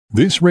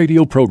This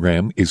radio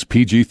program is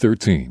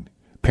PG-13.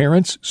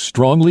 Parents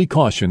strongly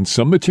caution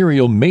some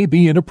material may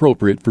be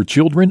inappropriate for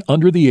children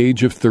under the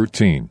age of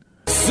 13.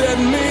 Set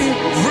me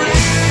free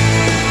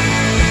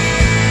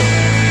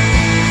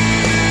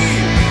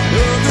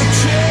of the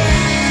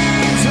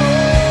chains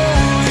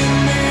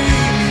holding me.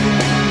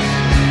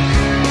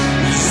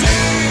 Is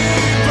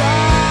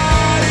anybody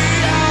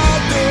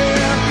out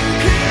there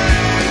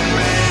hearing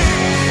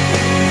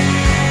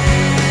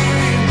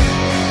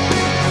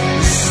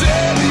me?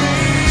 Set me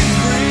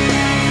free.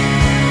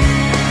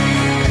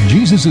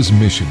 Jesus'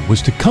 mission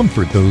was to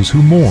comfort those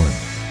who mourn,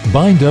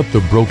 bind up the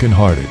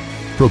brokenhearted,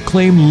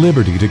 proclaim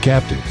liberty to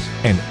captives,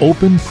 and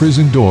open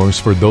prison doors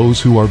for those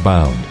who are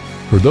bound.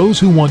 For those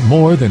who want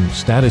more than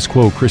status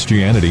quo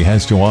Christianity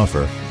has to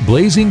offer,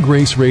 Blazing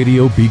Grace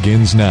Radio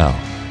begins now.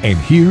 And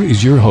here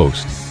is your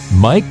host,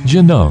 Mike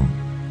Genung.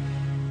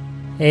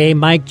 Hey,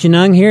 Mike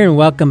Genung here, and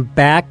welcome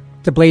back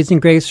to Blazing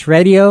Grace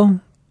Radio.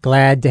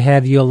 Glad to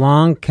have you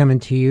along, coming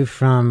to you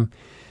from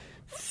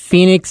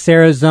Phoenix,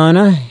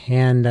 Arizona.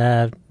 And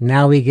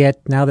now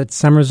that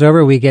summer's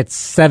over, we get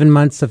 7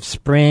 months of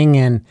spring,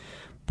 and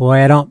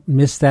boy, I don't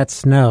miss that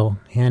snow.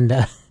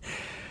 And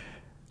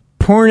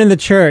porn in the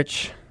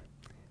church.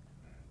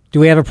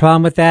 Do we have a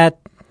problem with that?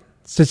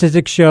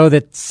 Statistics show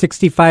that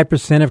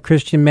 65% of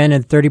Christian men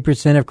and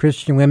 30% of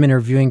Christian women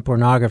are viewing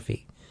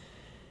pornography.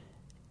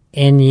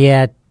 And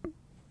yet,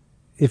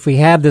 if we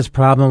have this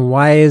problem,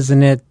 why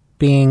isn't it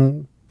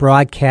being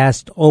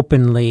broadcast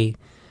openly?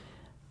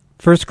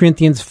 1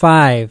 Corinthians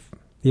 5,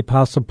 the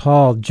Apostle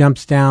Paul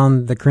jumps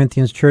down the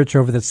Corinthians church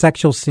over the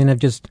sexual sin of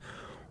just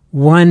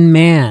one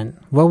man.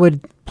 What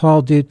would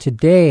Paul do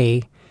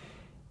today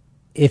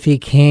if he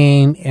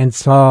came and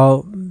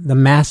saw the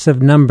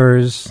massive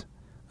numbers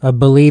of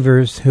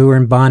believers who were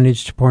in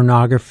bondage to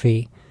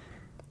pornography?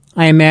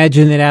 I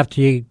imagine that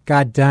after he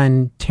got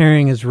done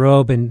tearing his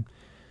robe and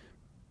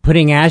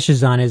putting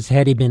ashes on his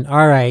head, he'd been,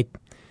 all right,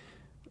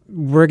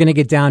 we're going to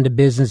get down to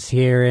business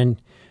here.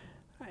 And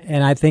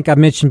I think I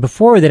mentioned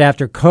before that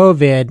after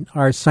COVID,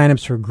 our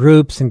signups for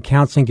groups and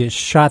counseling just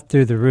shot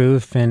through the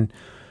roof, and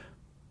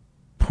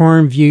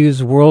porn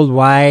views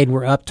worldwide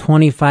were up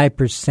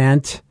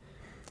 25%.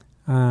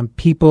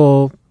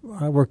 People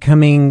were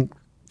coming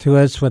to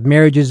us with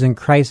marriages in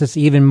crisis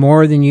even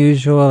more than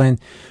usual. And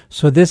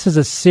so this is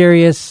a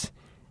serious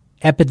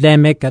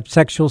epidemic of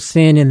sexual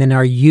sin. And then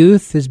our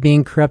youth is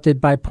being corrupted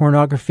by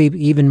pornography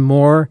even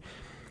more.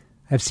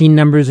 I've seen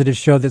numbers that have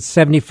showed that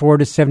 74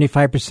 to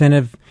 75%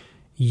 of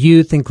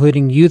youth,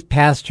 including youth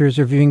pastors,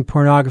 are viewing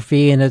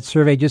pornography. And a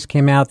survey just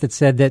came out that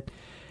said that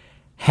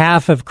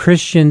half of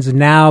Christians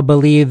now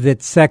believe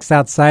that sex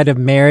outside of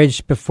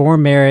marriage, before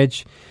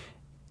marriage,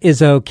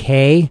 is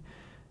okay.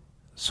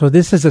 So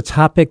this is a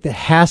topic that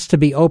has to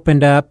be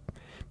opened up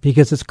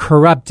because it's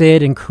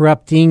corrupted and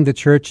corrupting the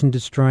church and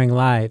destroying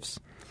lives.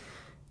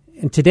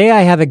 And today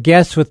I have a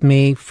guest with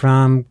me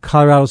from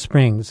Colorado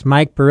Springs.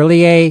 Mike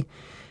Berlier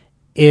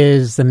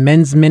is the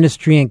men's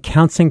ministry and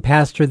counseling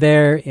pastor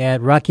there at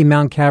Rocky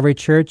Mountain Calvary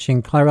Church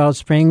in Colorado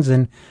Springs.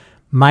 And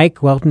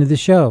Mike, welcome to the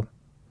show.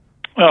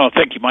 Oh,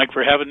 thank you, Mike,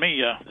 for having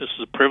me. This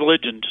is a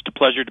privilege and just a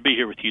pleasure to be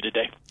here with you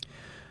today.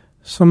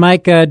 So,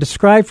 Mike,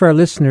 describe for our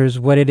listeners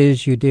what it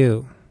is you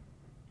do.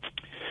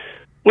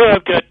 Well,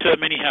 I've got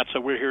many hats. I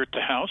wear here at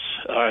the house,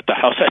 at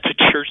the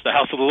church, the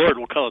house of the Lord,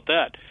 we'll call it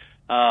that.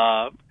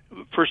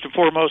 First and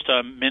foremost,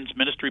 I'm men's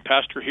ministry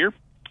pastor here,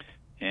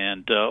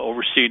 and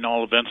overseeing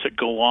all events that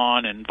go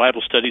on and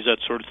Bible studies, that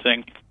sort of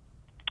thing.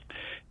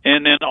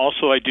 And then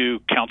also I do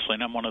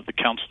counseling. I'm one of the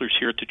counselors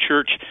here at the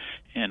church,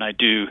 and I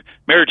do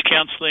marriage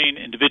counseling,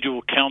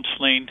 individual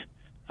counseling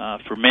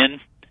for men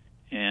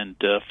and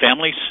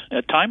families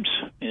at times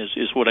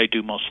is what I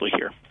do mostly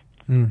here.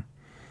 Mm.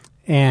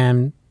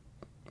 And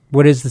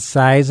what is the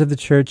size of the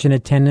church in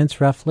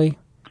attendance, roughly?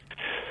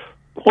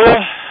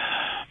 Well,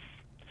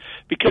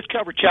 because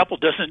Calvary Chapel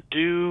doesn't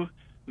do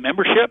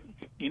membership,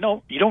 you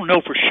don't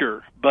know for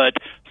sure, but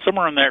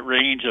somewhere in that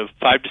range of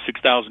 5,000 to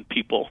 6,000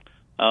 people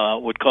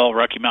would call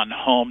Rocky Mountain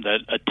home that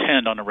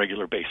attend on a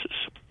regular basis.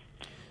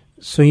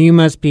 So you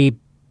must be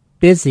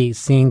busy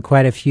seeing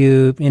quite a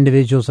few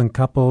individuals and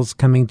couples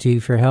coming to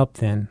you for help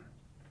then.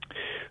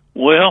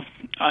 Well,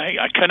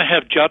 I kind of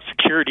have job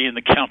security in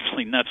the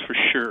counseling, that's for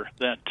sure,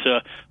 that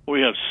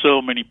we have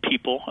so many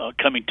people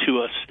coming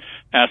to us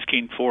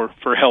asking for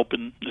help,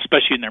 and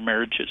especially in their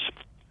marriages.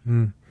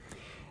 Mm.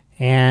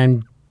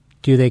 And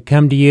do they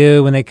come to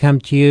you? When they come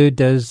to you,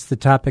 does the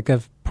topic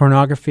of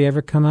pornography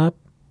ever come up?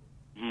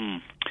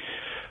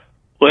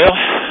 Well,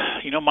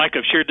 Mike,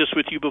 I've shared this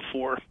with you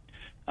before.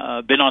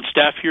 Been on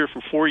staff here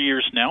for 4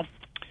 years now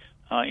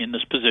in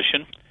this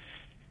position.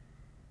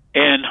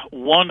 And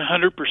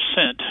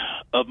 100%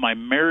 of my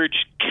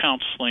marriage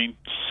counseling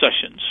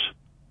sessions,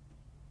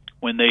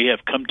 when they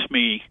have come to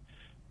me,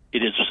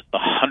 it is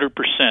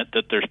 100%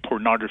 that there's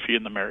pornography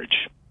in the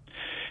marriage.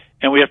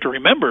 And we have to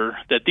remember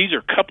that these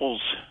are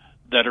couples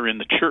that are in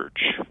the church.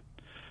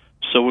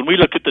 So when we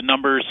look at the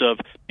numbers of,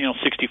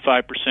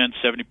 65%,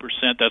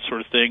 70%, that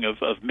sort of thing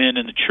of men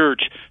in the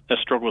church that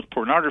struggle with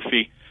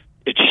pornography,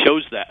 it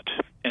shows that,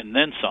 and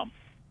then some,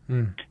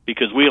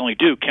 because we only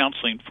do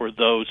counseling for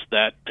those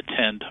that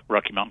attend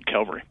Rocky Mountain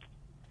Calvary.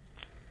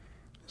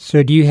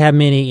 So do you have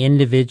many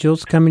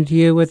individuals coming to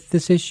you with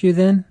this issue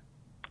then?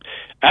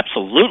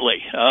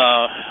 Absolutely.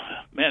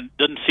 Man,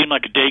 doesn't seem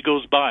like a day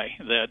goes by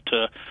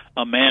that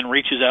a man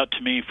reaches out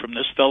to me from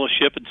this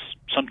fellowship and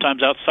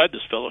sometimes outside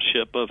this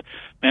fellowship of,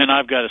 man,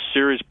 I've got a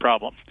serious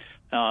problem.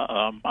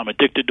 I'm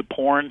addicted to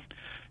porn,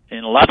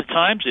 and a lot of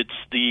times it's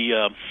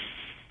the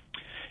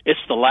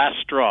last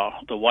straw.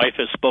 The wife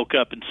has spoke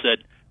up and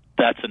said,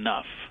 that's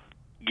enough.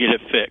 Get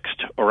it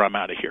fixed or I'm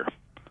out of here.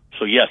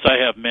 So, yes,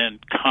 I have men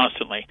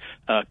constantly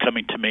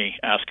coming to me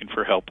asking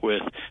for help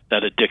with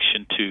that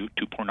addiction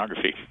to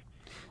pornography.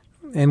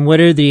 And what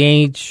are the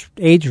age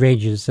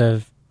ranges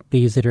of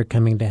these that are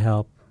coming to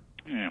help?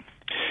 Yeah.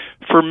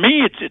 For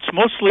me, it's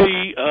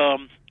mostly,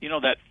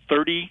 that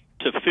 30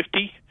 to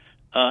 50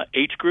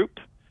 age group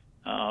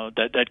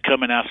that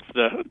come and ask for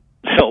the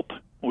help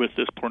with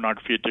this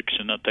pornography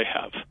addiction that they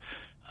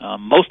have.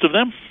 Most of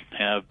them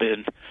have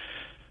been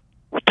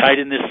tied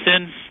in this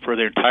sin for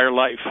their entire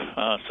life.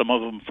 Some of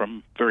them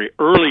from very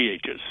early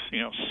ages,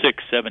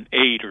 6, 7,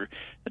 8, or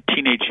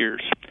teenage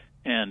years.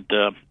 And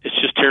it's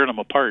just tearing them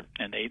apart,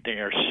 and they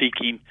are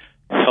seeking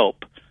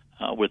help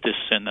with this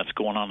sin that's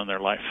going on in their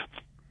life.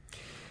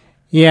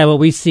 Yeah, what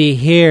we see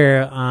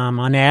here,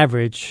 on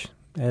average,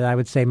 I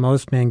would say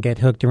most men get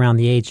hooked around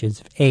the ages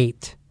of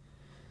 8.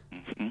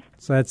 Mm-hmm.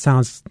 So that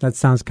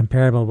sounds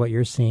comparable to what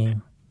you're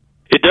seeing.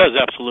 It does,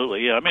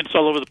 absolutely. Yeah, I mean, it's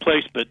all over the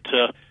place, but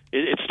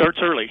it starts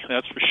early,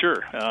 that's for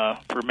sure.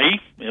 For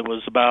me, it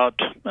was about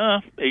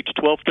age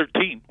 12,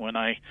 13 when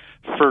I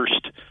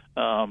first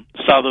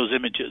saw those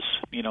images,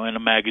 in a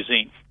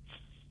magazine.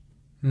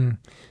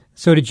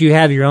 So did you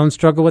have your own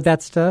struggle with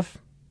that stuff?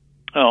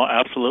 Oh,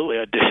 absolutely.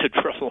 I did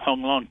for a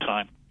long, long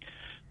time.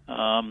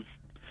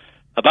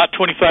 About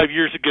 25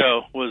 years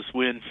ago was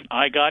when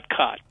I got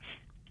caught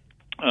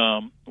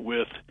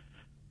with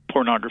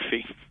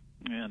pornography.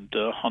 And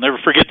I'll never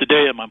forget the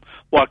day I'm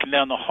walking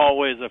down the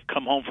hallway as I've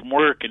come home from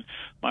work, and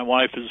my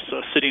wife is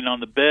sitting on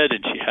the bed,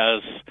 and she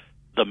has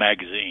the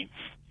magazine.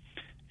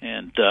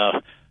 And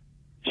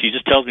she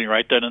just tells me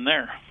right then and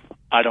there,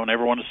 I don't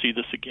ever want to see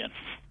this again.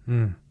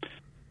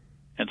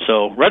 And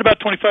so right about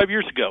 25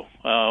 years ago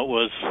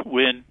was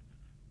when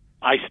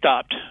I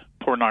stopped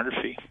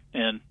pornography.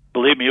 And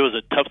believe me, it was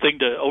a tough thing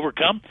to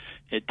overcome.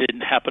 It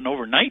didn't happen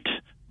overnight,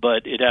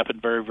 but it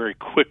happened very, very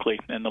quickly.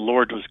 And the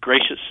Lord was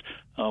gracious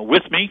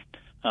with me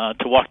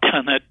to walk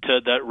down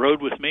that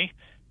road with me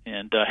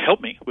and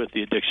help me with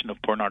the addiction of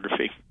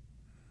pornography.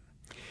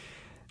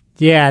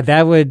 Yeah,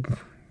 that would,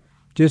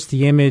 just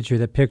the image or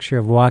the picture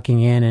of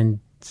walking in and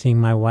seeing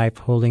my wife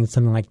holding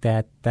something like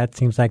that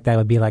seems like that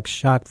would be like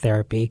shock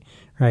therapy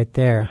right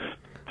there.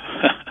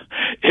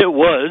 It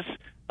was.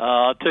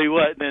 I'll tell you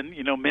what, then,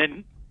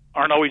 men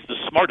aren't always the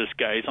smartest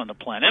guys on the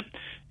planet.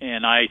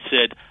 And I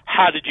said,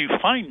 how did you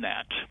find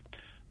that?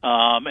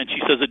 And she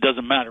says, it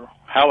doesn't matter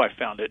how I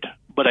found it,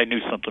 but I knew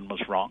something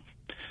was wrong.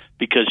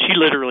 Because she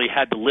literally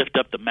had to lift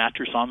up the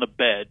mattress on the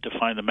bed to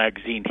find the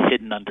magazine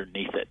hidden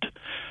underneath it.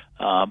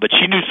 But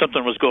she knew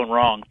something was going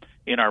wrong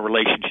in our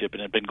relationship,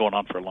 and it had been going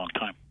on for a long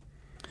time.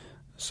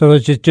 So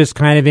it's just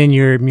kind of in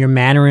your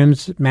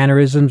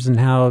mannerisms and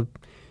how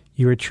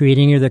you were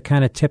treating her that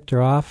kind of tipped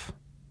her off?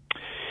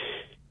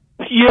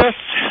 Yes.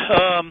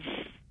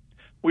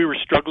 We were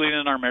struggling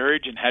in our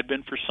marriage and had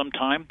been for some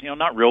time.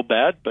 Not real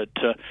bad, but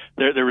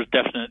there was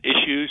definite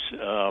issues.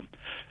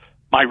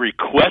 My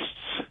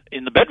requests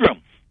in the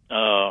bedroom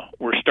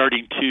were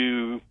starting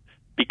to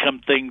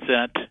become things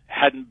that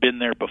hadn't been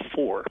there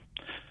before.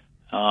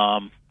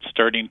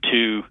 Starting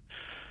to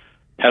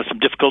have some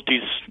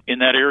difficulties in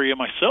that area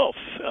myself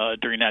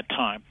during that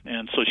time.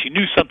 And so she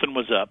knew something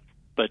was up,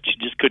 but she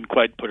just couldn't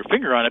quite put her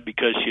finger on it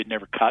because she had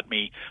never caught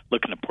me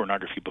looking at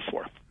pornography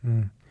before.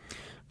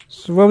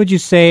 So what would you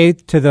say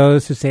to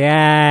those who say,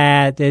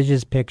 there's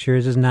just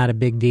pictures, it's not a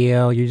big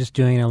deal, you're just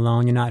doing it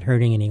alone, you're not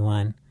hurting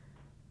anyone?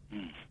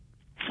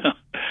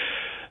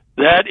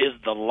 That is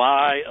the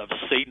lie of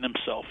Satan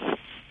himself.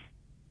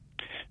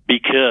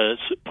 Because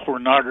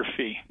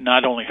pornography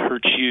not only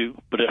hurts you,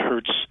 but it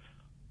hurts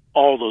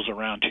all those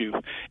around you.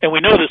 And we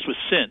know this with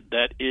sin,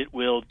 that it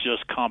will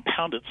just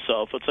compound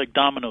itself. It's like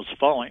dominoes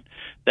falling,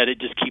 that it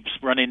just keeps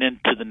running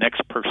into the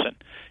next person.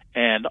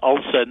 And all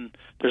of a sudden,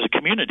 there's a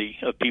community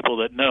of people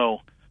that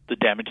know the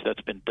damage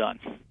that's been done.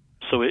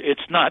 So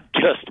it's not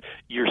just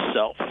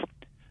yourself.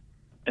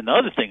 And the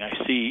other thing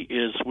I see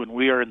is when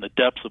we are in the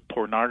depths of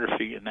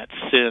pornography and that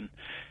sin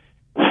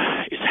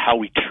is how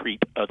we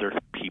treat other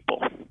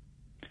people.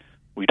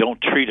 We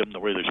don't treat them the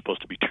way they're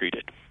supposed to be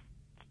treated.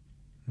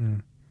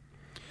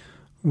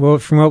 Well,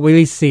 from what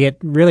we see, it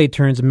really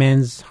turns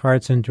men's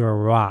hearts into a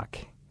rock,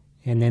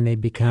 and then they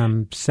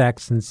become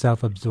sex and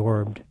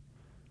self-absorbed.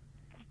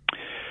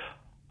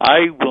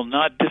 I will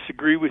not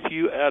disagree with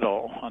you at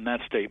all on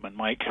that statement,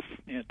 Mike.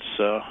 It's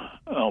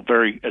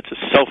it's a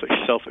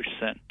selfish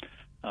sin.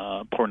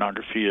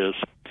 Pornography is,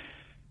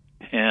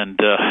 and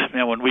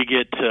when we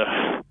get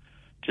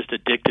just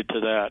addicted to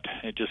that.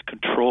 It just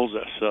controls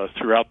us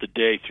throughout the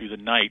day, through the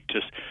night.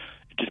 It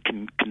just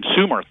can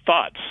consume our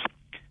thoughts.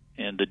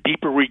 And the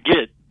deeper we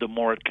get, the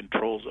more it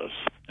controls us.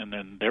 And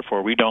then,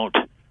 therefore, we don't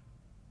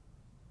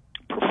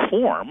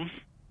perform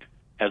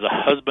as a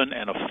husband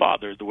and a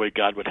father the way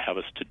God would have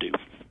us to do.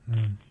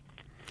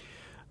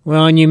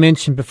 Well, and you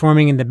mentioned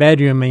performing in the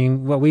bedroom. I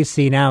mean, what we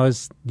see now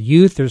is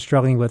youth are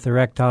struggling with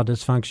erectile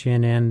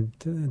dysfunction,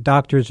 and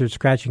doctors are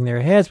scratching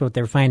their heads. What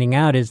they're finding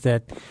out is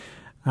that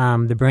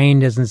the brain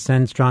doesn't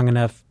send strong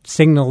enough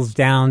signals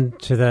down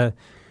to the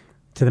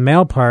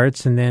male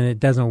parts, and then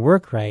it doesn't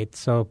work right.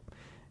 So,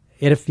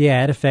 it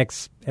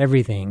affects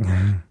everything.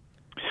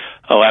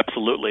 Oh,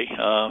 absolutely.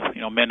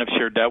 Men have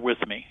shared that with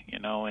me.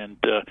 And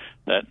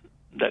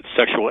that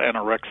sexual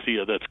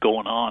anorexia that's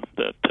going on.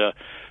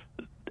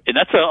 And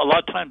that's a lot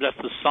of times that's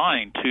the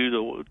sign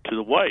to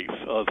the wife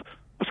of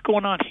what's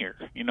going on here.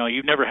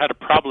 You've never had a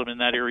problem in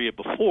that area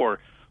before.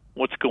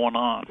 What's going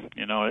on?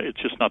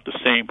 It's just not the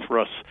same for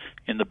us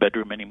in the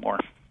bedroom anymore.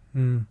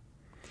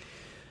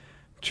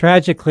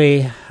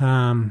 Tragically,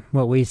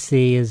 what we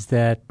see is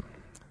that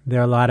there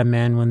are a lot of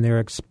men, when they're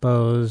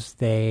exposed,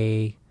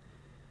 they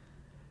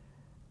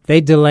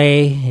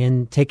delay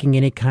in taking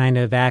any kind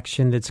of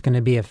action that's going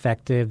to be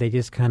effective. They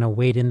just kind of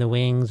wait in the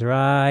wings, or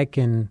I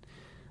can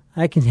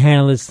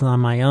handle this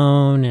on my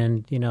own,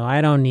 and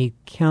I don't need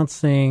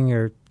counseling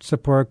or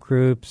support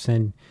groups.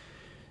 And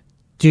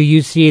do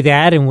you see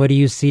that, and what do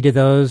you see to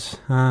those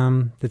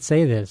that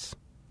say this?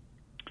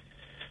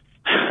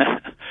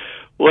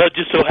 Well, it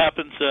just so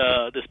happens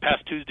this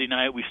past Tuesday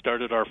night we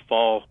started our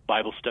fall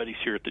Bible studies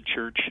here at the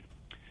church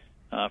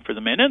for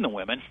the men and the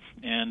women,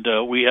 and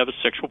we have a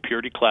sexual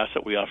purity class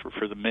that we offer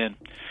for the men.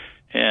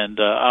 And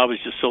I was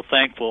just so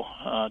thankful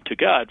to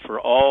God for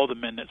all the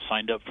men that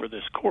signed up for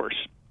this course,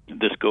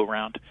 this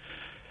go-round.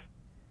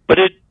 But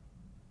it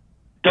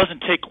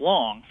doesn't take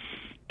long,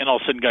 and all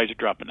of a sudden guys are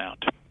dropping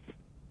out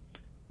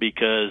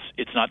because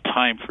it's not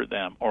time for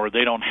them, or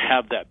they don't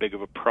have that big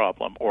of a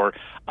problem, or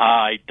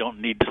I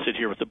don't need to sit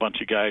here with a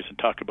bunch of guys and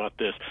talk about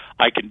this.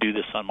 I can do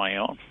this on my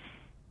own.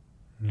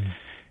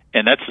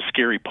 And that's the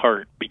scary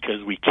part,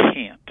 because we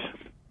can't.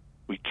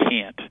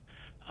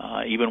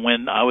 Even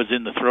when I was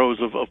in the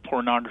throes of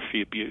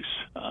pornography abuse,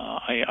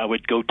 I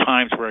would go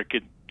times where I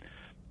could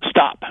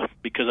stop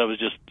because I was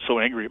just so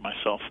angry at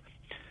myself.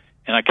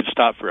 And I could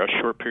stop for a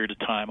short period of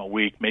time, a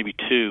week, maybe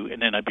two,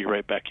 and then I'd be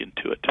right back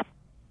into it.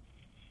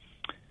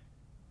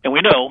 And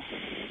we know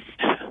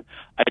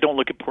I don't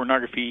look at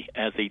pornography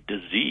as a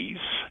disease.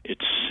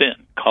 It's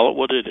sin. Call it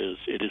what it is.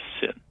 It is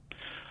sin.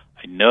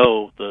 I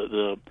know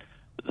the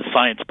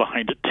science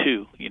behind it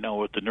too,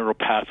 with the neural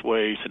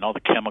pathways and all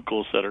the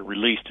chemicals that are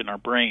released in our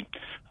brain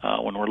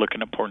when we're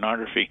looking at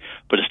pornography.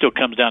 But it still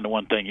comes down to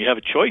one thing. You have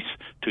a choice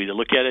to either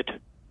look at it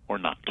or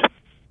not.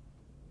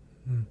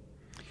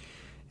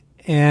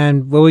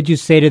 And what would you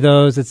say to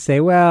those that say,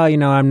 well,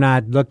 I'm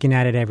not looking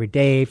at it every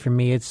day. For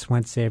me, it's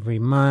once every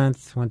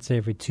month, once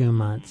every 2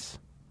 months.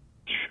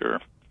 Sure.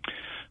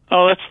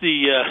 Oh, that's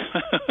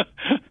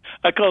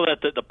I call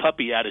that the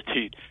puppy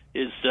attitude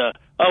is,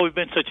 we've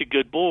been such a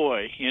good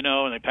boy,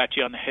 and they pat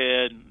you on the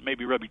head and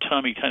maybe rub your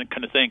tummy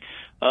kind of thing.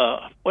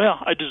 Well,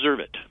 I deserve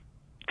it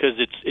because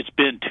it's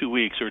been 2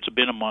 weeks, or it's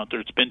been a month,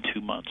 or it's been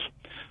 2 months.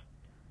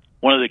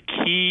 One of the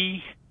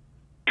key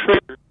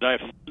triggers that I've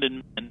found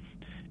in men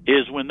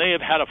is when they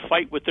have had a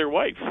fight with their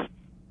wife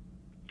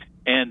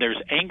and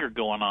there's anger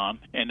going on,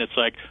 and it's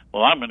like,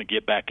 well, I'm going to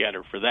get back at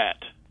her for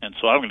that. And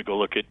so I'm going to go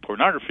look at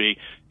pornography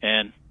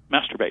and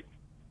masturbate,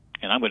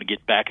 and I'm going to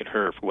get back at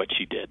her for what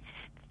she did.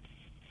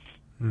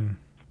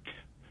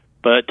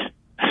 But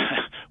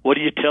what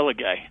do you tell a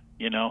guy,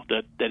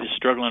 that is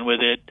struggling with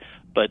it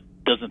but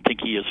doesn't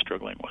think he is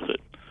struggling with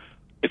it?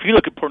 If you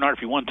look at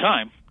pornography one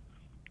time,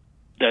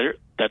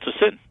 that's a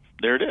sin.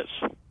 There it is.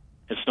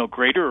 It's no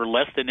greater or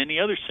less than any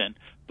other sin,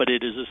 but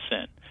it is a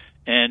sin.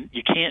 And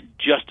you can't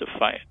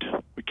justify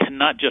it. We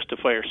cannot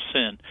justify our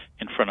sin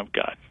in front of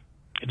God.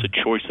 It's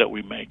a choice that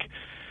we make.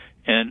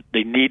 And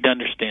they need to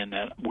understand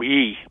that.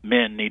 We,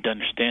 men, need to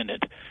understand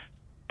it,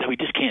 that we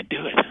just can't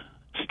do it.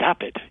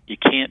 Stop it. You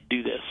can't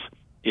do this.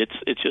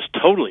 It's just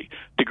totally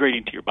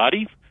degrading to your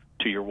body,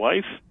 to your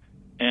wife,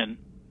 and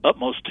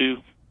utmost to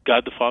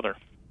God the Father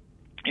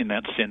in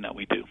that sin that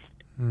we do.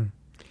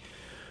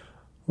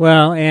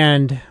 Well,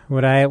 and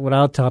what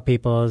I'll tell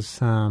people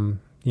is, in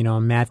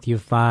Matthew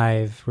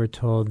 5, we're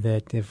told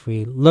that if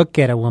we look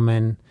at a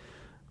woman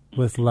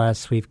with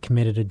lust, we've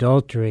committed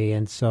adultery.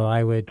 And so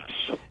I would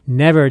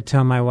never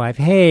tell my wife,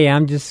 hey,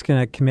 I'm just going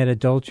to commit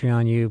adultery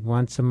on you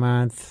once a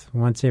month,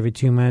 once every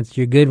 2 months.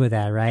 You're good with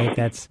that, right?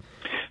 That's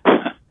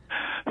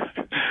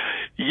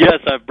Yes,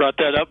 I've brought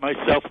that up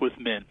myself with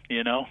men.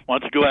 Why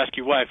don't you go ask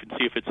your wife and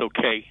see if it's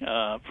okay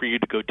for you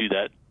to go do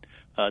that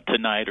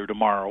tonight or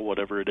tomorrow,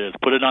 whatever it is.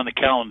 Put it on the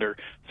calendar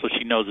so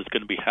she knows it's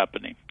going to be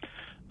happening.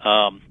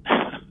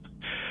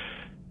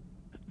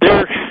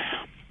 There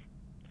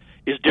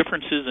is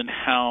differences in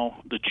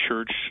how the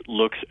church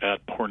looks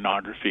at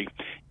pornography.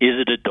 Is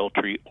it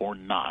adultery or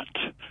not?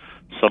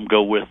 Some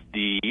go with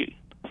the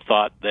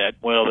thought that,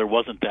 well, there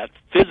wasn't that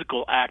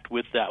physical act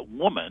with that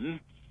woman,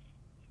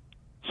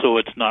 so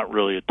it's not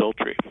really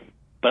adultery.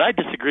 But I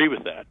disagree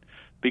with that,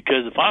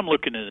 because if I'm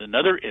looking at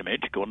another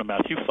image, going to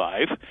Matthew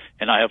 5,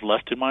 and I have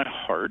lust in my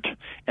heart,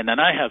 and then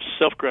I have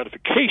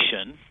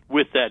self-gratification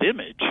with that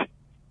image,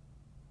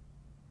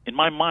 in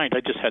my mind,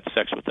 I just had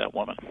sex with that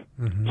woman.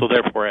 Mm-hmm. So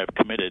therefore, I have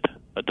committed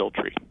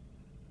adultery.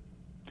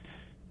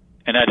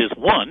 And that is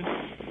one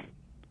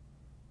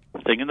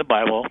thing in the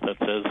Bible that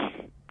says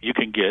you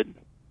can get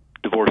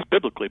divorced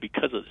biblically,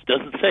 because it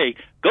doesn't say,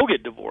 go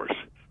get divorced,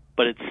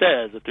 but it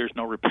says that there's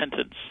no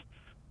repentance,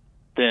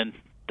 then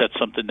that's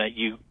something that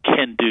you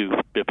can do,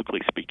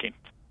 biblically speaking.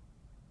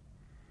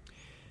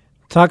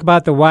 Talk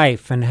about the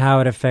wife and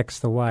how it affects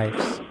the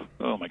wives.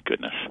 Oh, my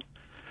goodness.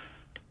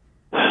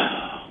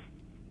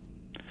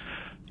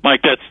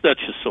 Mike, that's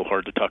just so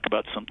hard to talk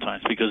about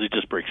sometimes, because it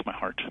just breaks my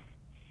heart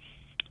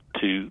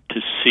to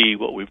see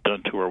what we've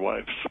done to our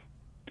wives.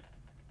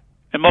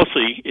 And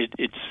mostly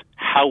it's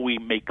how we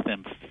make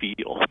them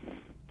feel,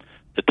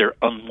 that they're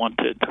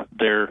unwanted,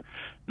 they're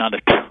not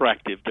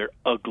attractive, they're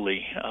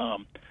ugly,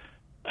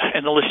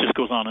 and the list just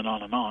goes on and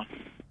on and on.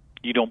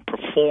 You don't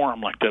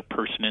perform like that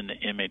person in the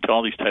image,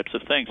 all these types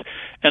of things.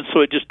 And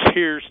so it just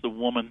tears the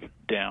woman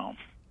down,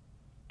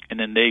 and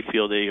then they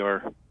feel they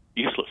are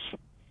useless.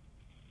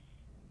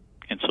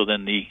 And so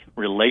then the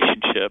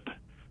relationship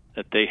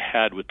that they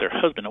had with their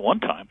husband at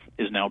one time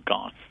is now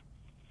gone.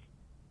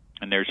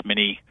 And there's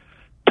many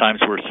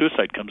times where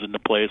suicide comes into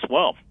play as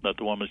well, that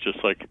the woman's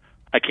just like,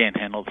 I can't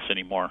handle this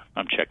anymore,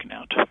 I'm checking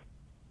out.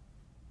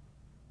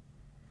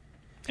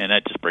 And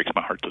that just breaks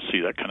my heart to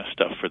see that kind of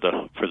stuff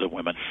for the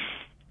women.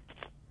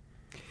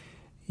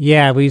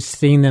 Yeah, we've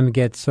seen them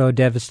get so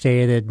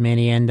devastated.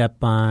 Many end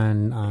up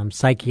on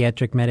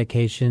psychiatric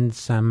medications.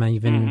 Some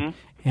even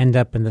end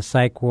up in the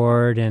psych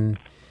ward, and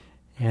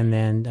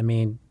then, I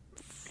mean,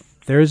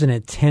 there's an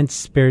intense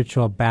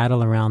spiritual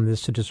battle around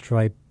this to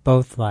destroy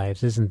both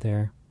lives, isn't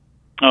there?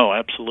 Oh,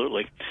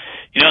 absolutely.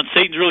 You know, and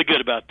Satan's really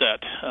good about that,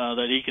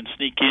 that he can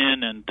sneak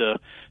in and,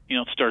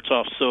 it starts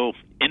off so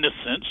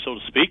innocent, so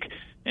to speak,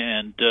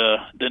 and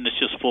then it's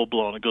just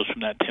full-blown. It goes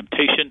from that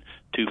temptation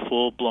to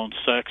full-blown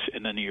sex,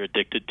 and then you're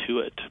addicted to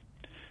it.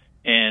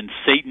 And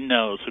Satan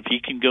knows if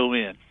he can go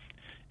in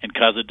and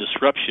cause a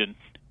disruption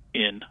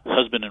in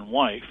husband and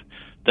wife,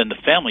 then the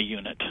family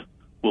unit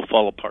will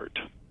fall apart.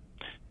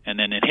 And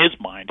then in his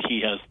mind,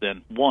 he has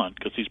then won,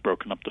 because he's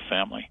broken up the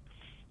family.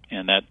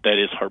 And that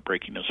is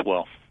heartbreaking as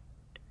well.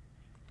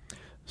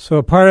 So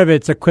a part of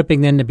it's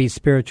equipping them to be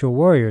spiritual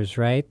warriors,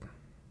 right?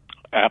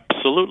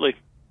 Absolutely.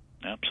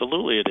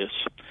 Absolutely it is.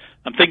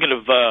 I'm thinking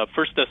of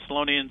 1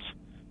 Thessalonians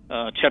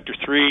chapter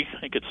 3. I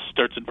think it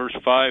starts in verse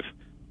 5.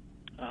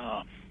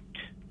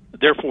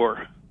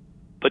 Therefore,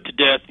 put to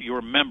death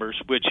your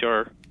members which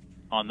are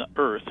on the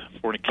earth,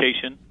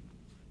 fornication,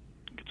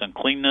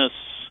 uncleanness,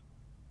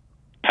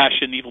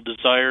 passion, evil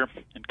desire,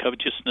 and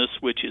covetousness,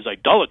 which is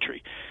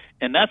idolatry.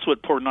 And that's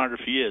what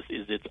pornography is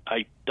it's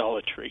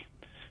idolatry.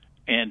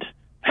 And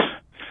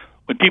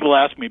when people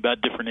ask me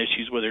about different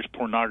issues, whether it's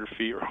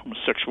pornography or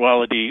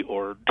homosexuality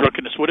or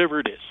drunkenness, whatever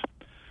it is,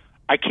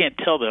 I can't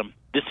tell them,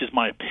 this is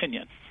my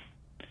opinion.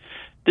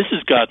 This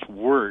is God's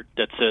word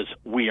that says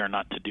we are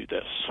not to do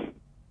this.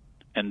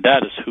 And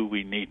that is who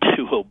we need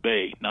to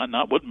obey,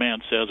 not what man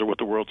says or what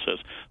the world says,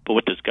 but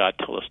what does God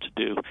tell us to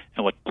do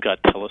and what does God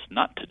tell us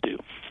not to do.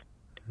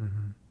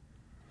 Mm-hmm.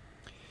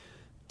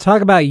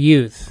 Talk about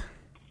youth.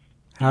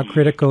 How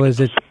critical is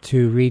it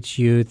to reach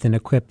youth and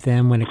equip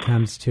them when it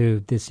comes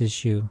to this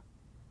issue?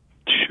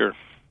 Sure.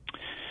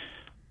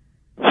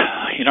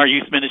 In our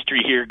youth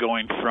ministry here,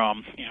 going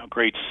from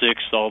grade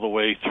 6 all the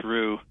way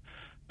through,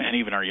 and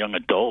even our young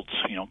adults,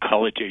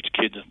 college-age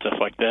kids and stuff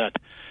like that,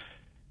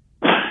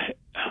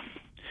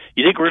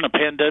 you think we're in a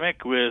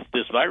pandemic with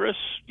this virus?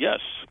 Yes.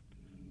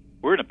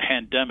 We're in a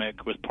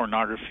pandemic with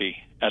pornography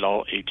at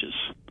all ages.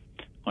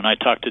 When I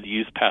talk to the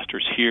youth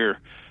pastors here,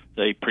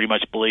 they pretty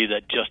much believe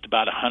that just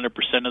about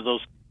 100% of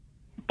those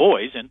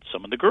boys and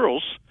some of the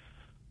girls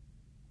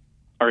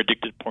are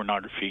addicted to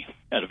pornography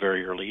at a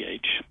very early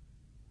age.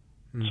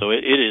 Mm. So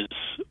it is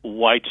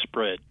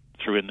widespread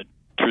through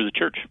the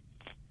church.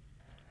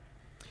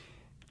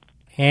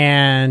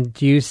 And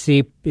do you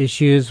see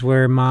issues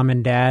where mom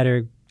and dad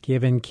are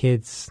giving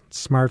kids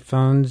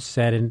smartphones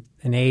at an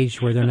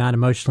age where they're not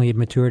emotionally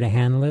mature to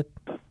handle it?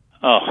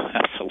 Oh,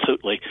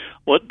 absolutely.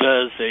 What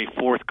does a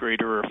 4th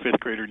grader or a 5th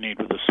grader need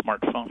with a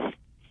smartphone?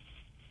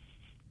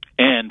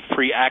 And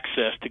free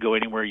access to go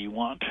anywhere you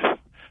want.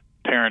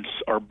 Parents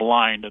are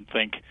blind and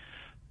think,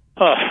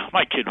 oh,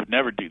 my kid would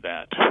never do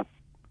that.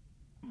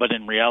 But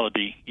in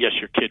reality, yes,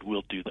 your kid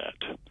will do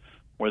that.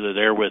 Whether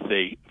they're with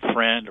a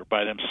friend or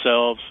by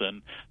themselves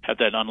and have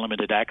that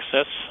unlimited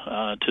access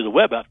to the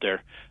web out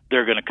there,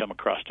 they're going to come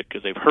across it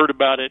because they've heard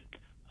about it,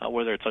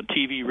 whether it's on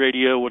TV,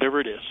 radio, whatever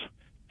it is,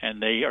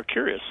 and they are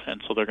curious,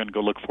 and so they're going to go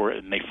look for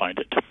it, and they find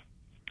it.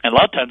 And a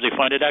lot of times they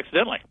find it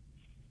accidentally.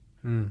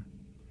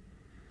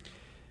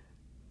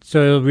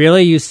 So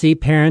really you see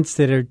parents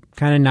that are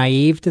kind of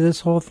naive to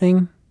this whole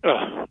thing?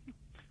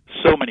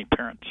 So many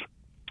parents.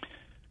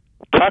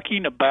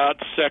 talking about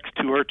sex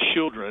to our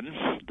children,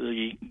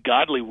 the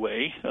godly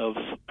way of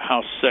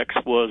how sex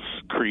was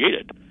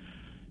created,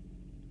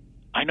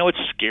 I know it's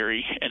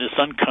scary and it's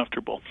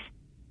uncomfortable,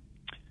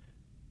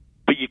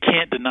 but you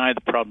can't deny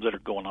the problems that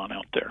are going on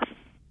out there.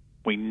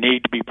 We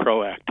need to be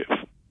proactive.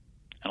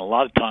 And a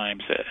lot of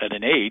times at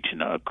an age,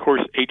 and of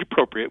course age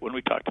appropriate when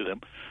we talk to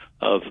them,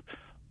 of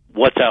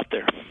what's out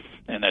there,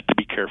 and that to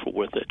be careful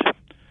with it.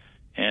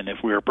 And if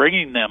we are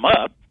bringing them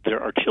up,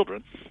 they're our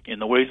children, in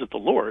the ways of the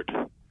Lord,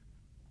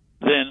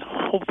 then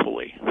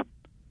hopefully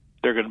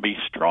they're going to be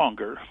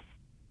stronger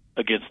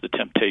against the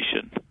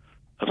temptation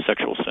of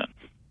sexual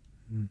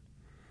sin.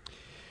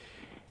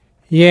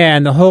 Yeah,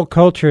 and the whole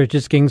culture is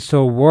just getting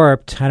so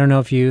warped. I don't know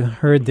if you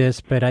heard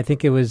this, but I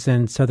think it was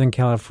in Southern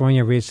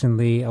California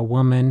recently, a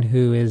woman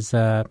who is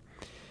a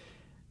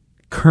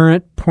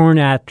current porn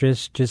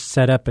actress just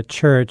set up a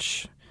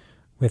church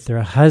with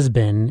her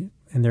husband,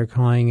 and they're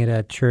calling it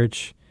a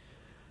church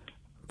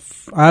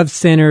of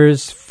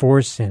sinners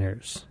for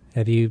sinners.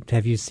 Have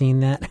you seen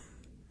that?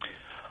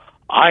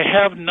 I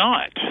have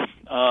not.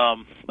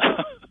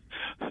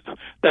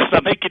 That's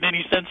not making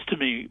any sense to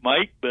me,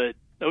 Mike, but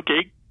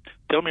okay.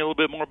 Tell me a little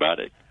bit more about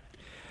it.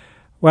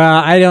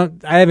 Well,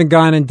 I haven't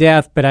gone in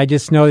depth, but I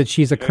just know that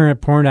she's a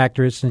current porn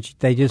actress, and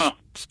they just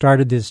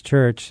started this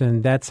church,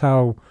 and that's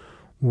how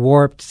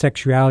warped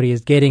sexuality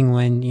is getting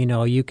when,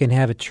 you can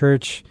have a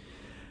church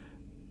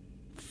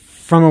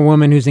from a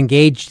woman who's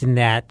engaged in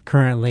that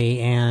currently,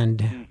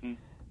 and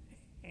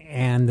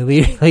and the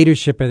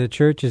leadership of the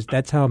church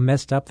that's how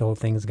messed up the whole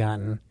thing's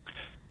gotten.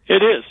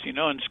 It is,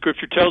 and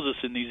Scripture tells us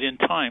in these end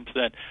times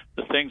that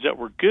the things that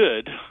were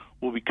good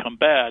will become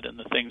bad, and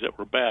the things that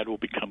were bad will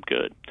become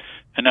good.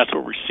 And that's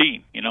what we're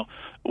seeing.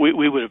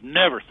 We would have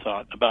never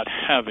thought about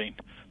having,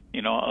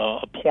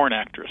 a porn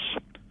actress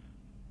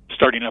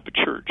starting up a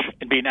church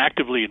and being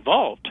actively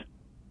involved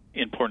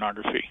in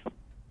pornography.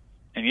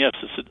 And yes,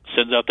 it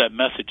sends out that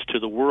message to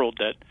the world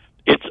that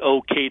it's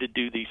okay to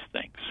do these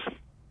things.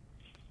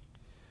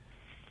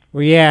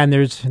 Well, yeah, and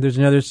there's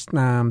another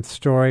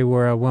story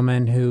where a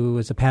woman who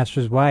was a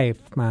pastor's wife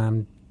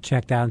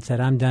checked out and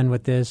said, "I'm done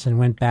with this," and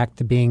went back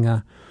to being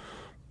a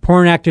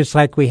porn actress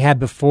like we had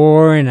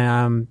before,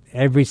 and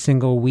every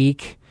single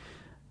week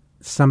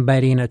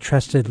somebody in a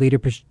trusted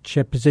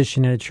leadership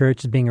position in a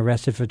church is being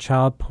arrested for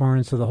child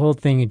porn, so the whole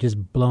thing is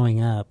just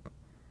blowing up.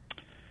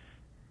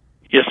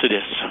 Yes, it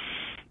is.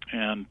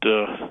 And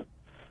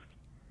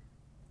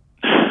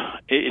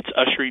it's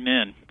ushering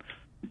in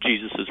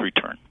Jesus'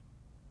 return.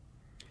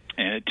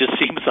 And it just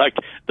seems like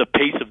the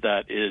pace of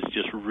that is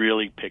just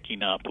really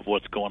picking up of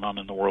what's going on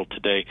in the world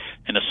today,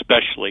 and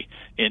especially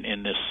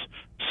in this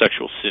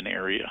sexual sin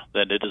area,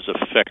 that it is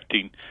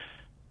affecting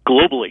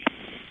globally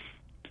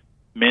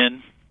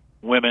men,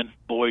 women,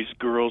 boys,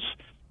 girls,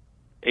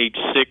 age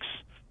 6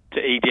 to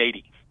age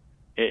 80.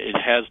 It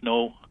has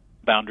no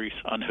boundaries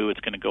on who it's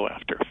going to go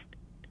after.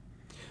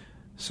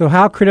 So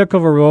how critical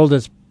of a role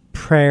does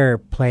prayer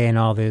play in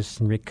all this,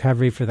 in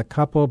recovery for the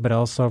couple, but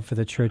also for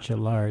the church at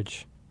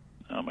large?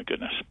 Oh, my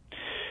goodness.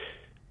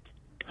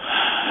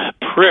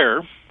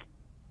 Prayer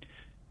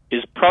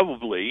is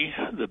probably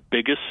the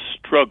biggest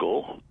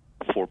struggle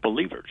for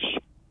believers.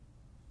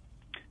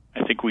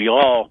 I think we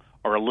all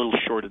are a little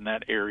short in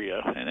that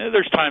area. And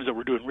there's times that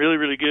we're doing really,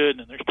 really good,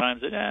 and there's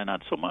times that,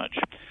 not so much.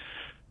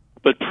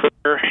 But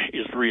prayer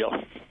is real,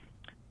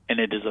 and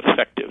it is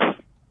effective.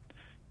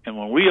 And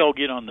when we all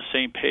get on the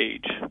same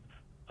page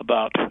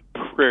about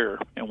prayer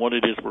and what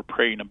it is we're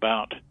praying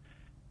about,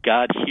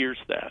 God hears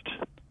that,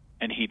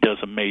 and He does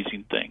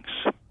amazing things.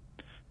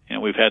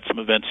 And we've had some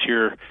events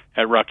here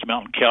at Rocky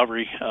Mountain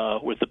Calvary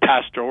with the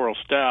pastoral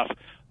staff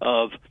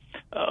of,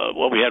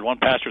 we had one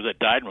pastor that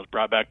died and was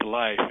brought back to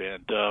life,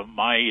 and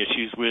my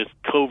issues with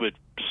COVID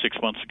 6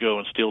 months ago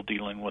and still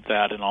dealing with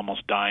that and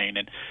almost dying.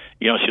 And,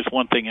 it's just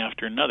one thing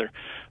after another.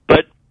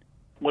 But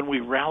when we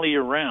rally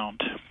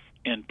around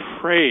and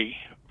pray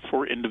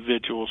for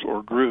individuals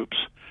or groups,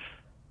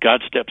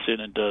 God steps in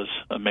and does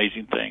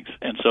amazing things.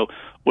 And so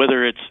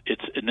whether it's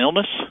an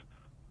illness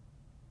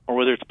or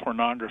whether it's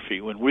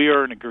pornography, when we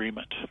are in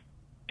agreement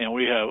and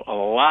we have a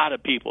lot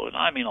of people, and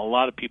I mean a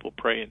lot of people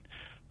praying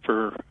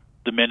for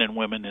the men and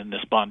women in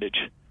this bondage,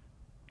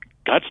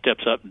 God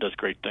steps up and does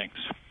great things.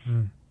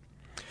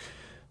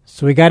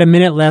 So we got a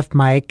minute left,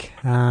 Mike.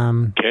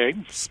 Okay.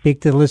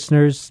 Speak to the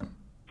listeners.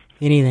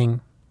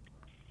 Anything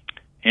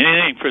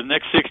for the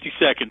next 60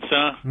 seconds,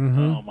 huh? Mm-hmm.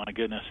 Oh, my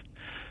goodness.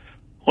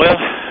 Well,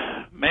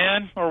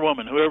 man or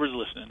woman, whoever's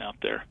listening out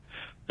there,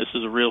 this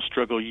is a real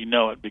struggle. You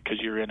know it because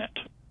you're in it.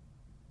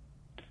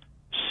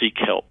 Seek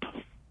help.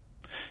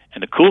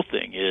 And the cool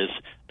thing is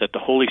that the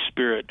Holy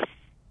Spirit,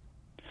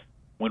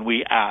 when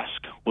we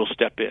ask, will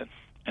step in.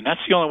 And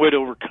that's the only way to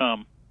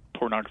overcome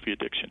pornography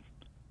addiction,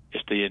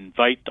 is to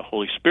invite the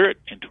Holy Spirit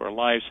into our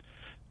lives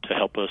to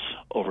help us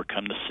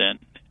overcome the sin.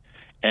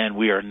 And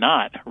we are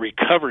not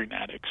recovering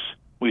addicts.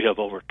 We have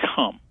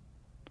overcome.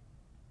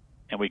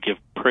 And we give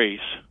praise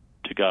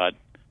to God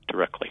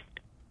directly.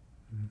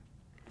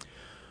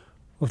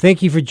 Well,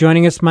 thank you for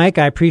joining us, Mike.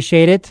 I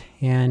appreciate it.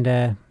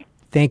 And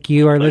thank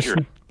you, our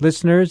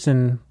listeners,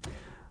 and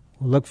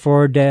we'll look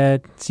forward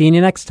to seeing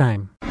you next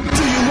time. Do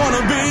you want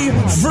to be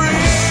free?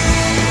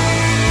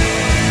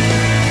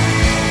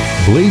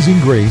 Blazing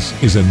Grace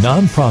is a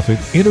non-profit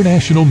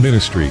international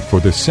ministry for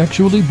the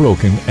sexually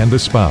broken and the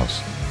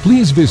spouse.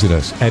 Please visit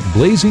us at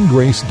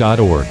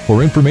blazinggrace.org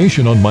for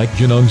information on Mike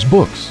Genung's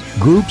books,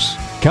 groups,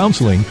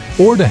 counseling,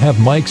 or to have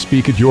Mike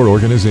speak at your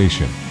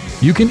organization.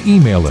 You can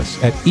email us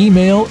at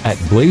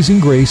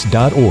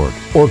email@blazinggrace.org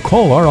or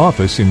call our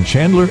office in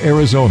Chandler,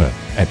 Arizona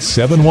at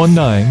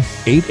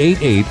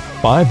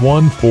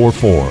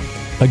 719-888-5144.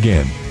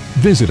 Again,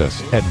 visit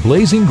us at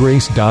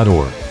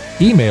blazinggrace.org.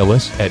 Email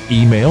us at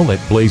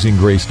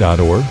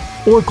email@blazinggrace.org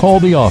or call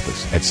the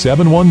office at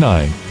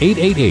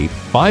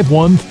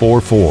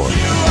 719-888-5144.